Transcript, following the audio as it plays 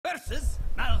versus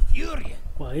Malfurion.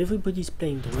 Well, everybody's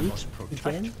playing Druid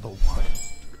again.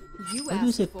 Why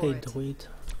do they play Druid?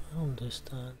 I don't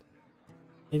understand.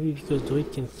 Maybe because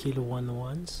Druid can kill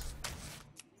 1/1s.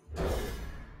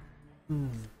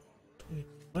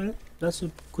 Well, that's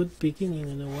a good beginning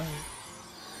in a way.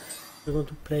 We're going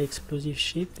to play Explosive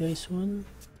Ship very soon.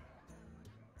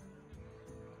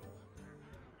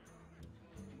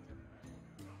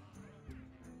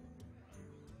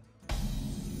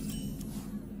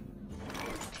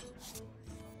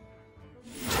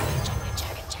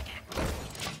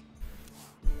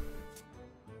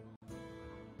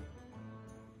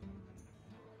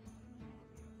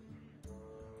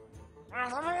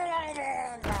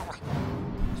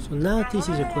 So now this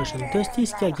is a question. Does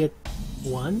this guy get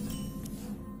one?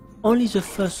 Only the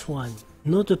first one,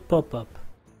 not a pop-up.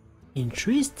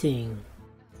 Interesting.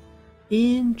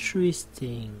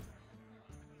 Interesting.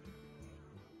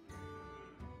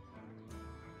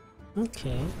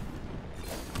 Okay.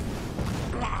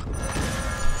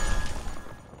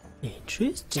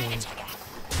 Interesting.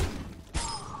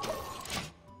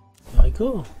 There we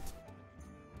go.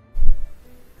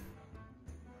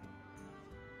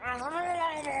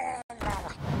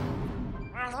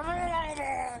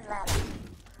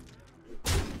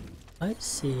 I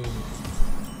see.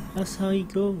 That's how it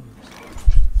goes.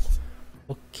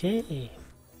 Okay.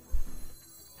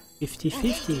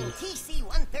 50-50.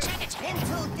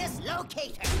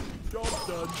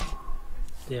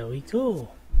 There we go.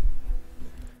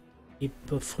 Keep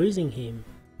freezing him.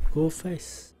 Go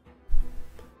fast.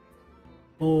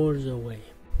 All the way.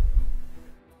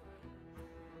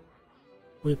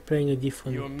 We're playing a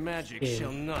different Your magic game.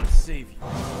 shall not save you.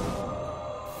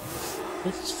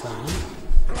 That's fine.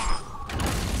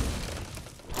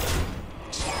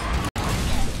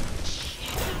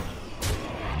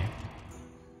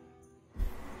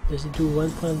 Does it do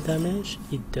 1 point of damage?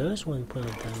 It does 1 point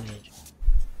of damage.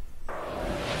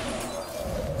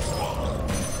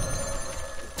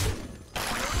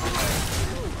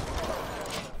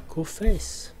 Go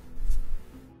face.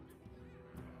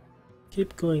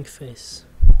 Keep going face.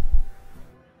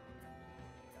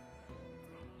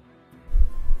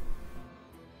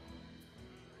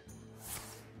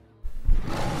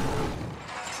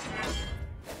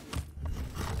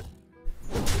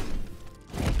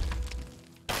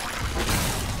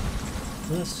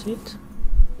 That's it.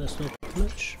 That's not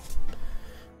much.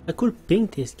 I could ping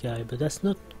this guy, but that's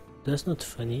not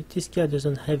funny. This guy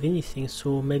doesn't have anything,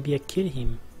 so maybe I kill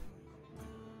him.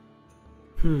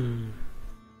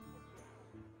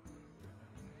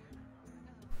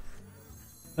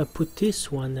 I put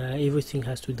this one, everything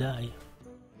has to die.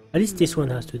 At least this one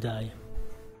has to die.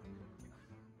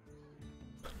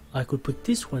 I could put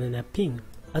this one and I ping.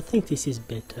 I think this is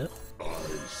better. I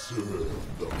serve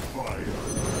the fire.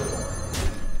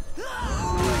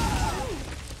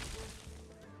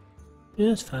 Yeah,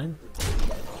 that's fine.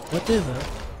 Whatever.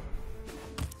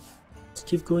 Let's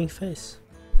keep going fast.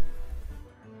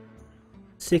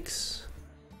 6.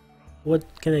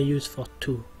 What can I use for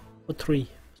 2? Or 3?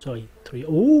 Sorry, 3.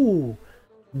 Ooh!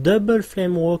 Double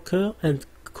Flame Walker and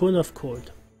Cone of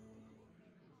Cold.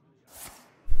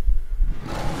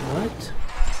 What?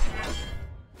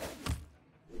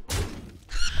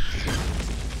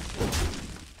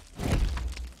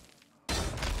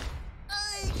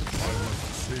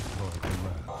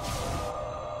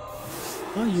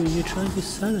 Oh, you're trying to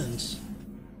silence.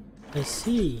 I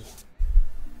see.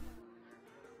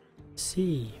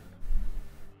 See.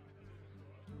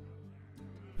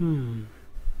 I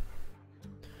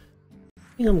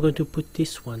think I'm going to put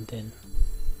this one then.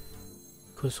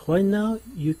 Because right now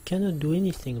you cannot do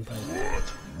anything about it.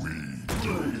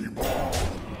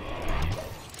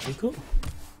 There you go.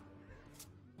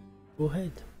 Go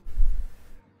ahead.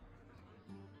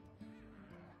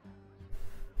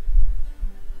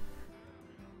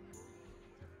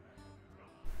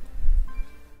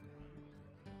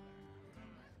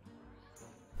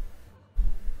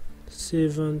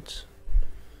 Seventh.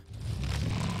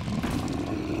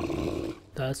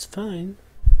 That's fine.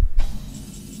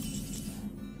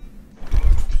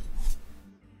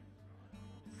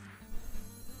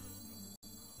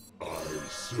 I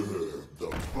serve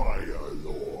the Fire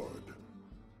Lord.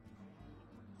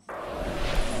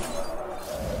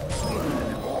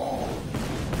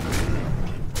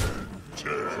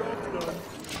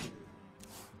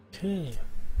 Okay.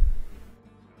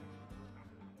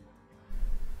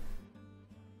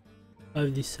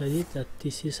 I've decided that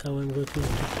this is how I'm going to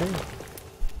play.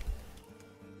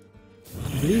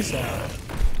 Blizzard.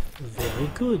 Very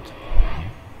good.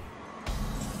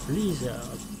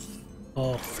 Blizzard.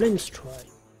 Or Flame Strike.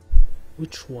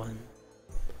 Which one?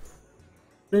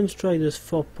 Flame Strike does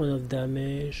 4 points of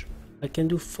damage. I can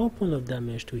do 4 points of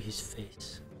damage to his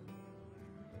face.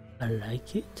 I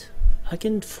like it. I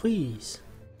can freeze.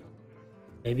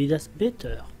 Maybe that's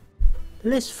better.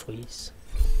 Let's freeze.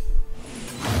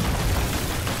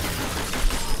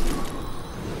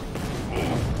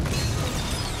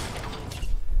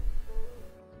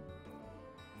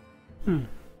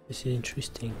 This is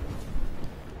interesting.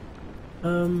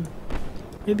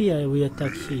 Maybe I will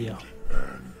attack here.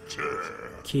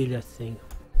 Kill that thing.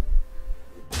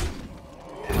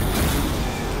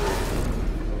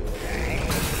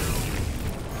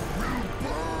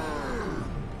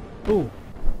 Oh,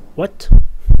 what?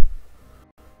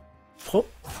 Oh.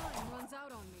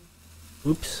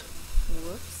 Oops.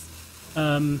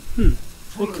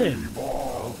 Okay.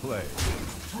 Well played.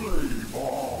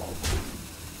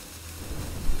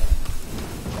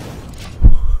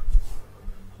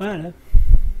 Voilà.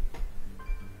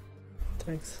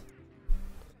 Thanks.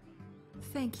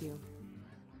 Thank you.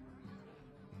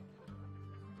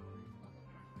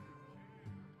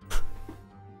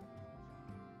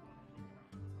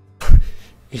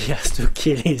 He has to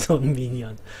kill his own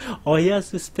minion. Or he has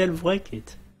to spell break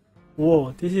it.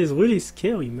 Whoa, this is really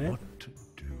scary, man. What to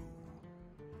do?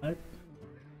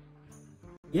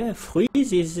 Yeah,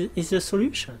 freeze is a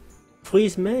solution.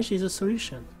 Freeze mage is a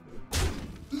solution.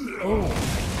 Oh.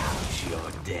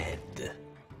 You're dead.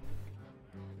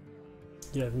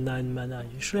 You have 9 mana.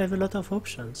 You should have a lot of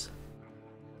options.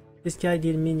 This guy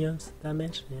did minions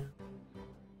damage, yeah.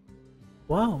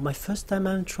 Wow, my first time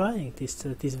I'm trying this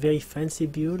very fancy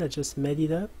build. I just made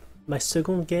it up. My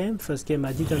second game, first game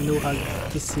I didn't know how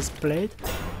this is played.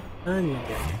 And new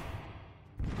game.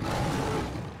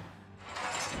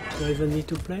 Do I even need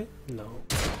to play? No.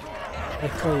 I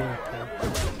can't even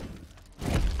play.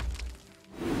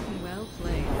 Well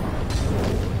played.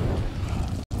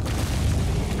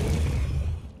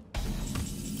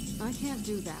 I can't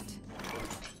do that.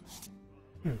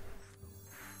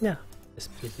 Yeah, let's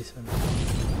play this one.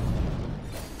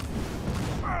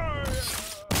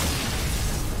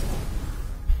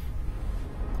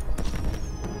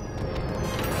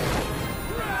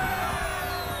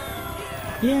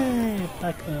 Yeah,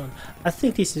 background. I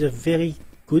think this is a very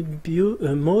good build,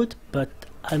 mode, but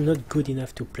I'm not good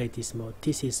enough to play this mode.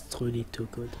 This is truly too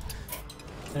good.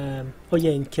 Oh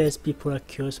yeah, in case people are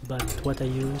curious about what I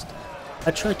used, I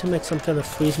tried to make some kind of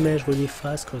freeze mage really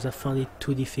fast because I found it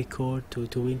too difficult to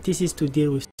win. This is to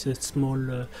deal with a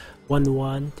small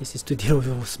 1-1, this is to deal with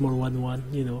a small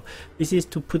 1-1, you know. This is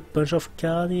to put bunch of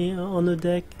cards on the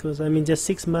deck because I mean there's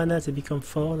 6 mana, they become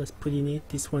 4, that's pretty neat.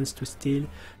 This one's to steal,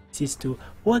 this is to...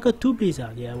 Oh, I got 2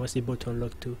 blizzard, yeah, I was able to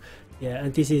unlock 2. Yeah,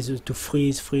 and this is to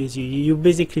freeze. You're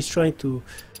basically trying to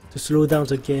slow down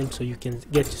the game so you can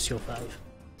get to survive.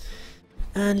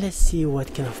 And let's see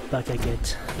what kind of pack I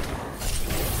get.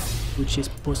 Which is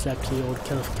most likely all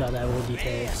kind of card I already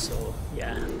have, so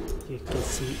yeah, you can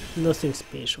see nothing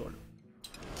special.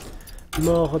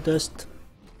 More dust,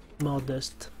 more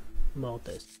dust, more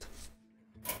dust,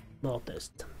 more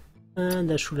dust.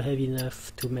 And I should have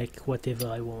enough to make whatever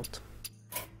I want.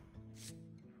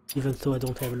 Even though I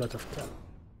don't have a lot of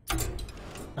cards.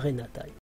 Arena type.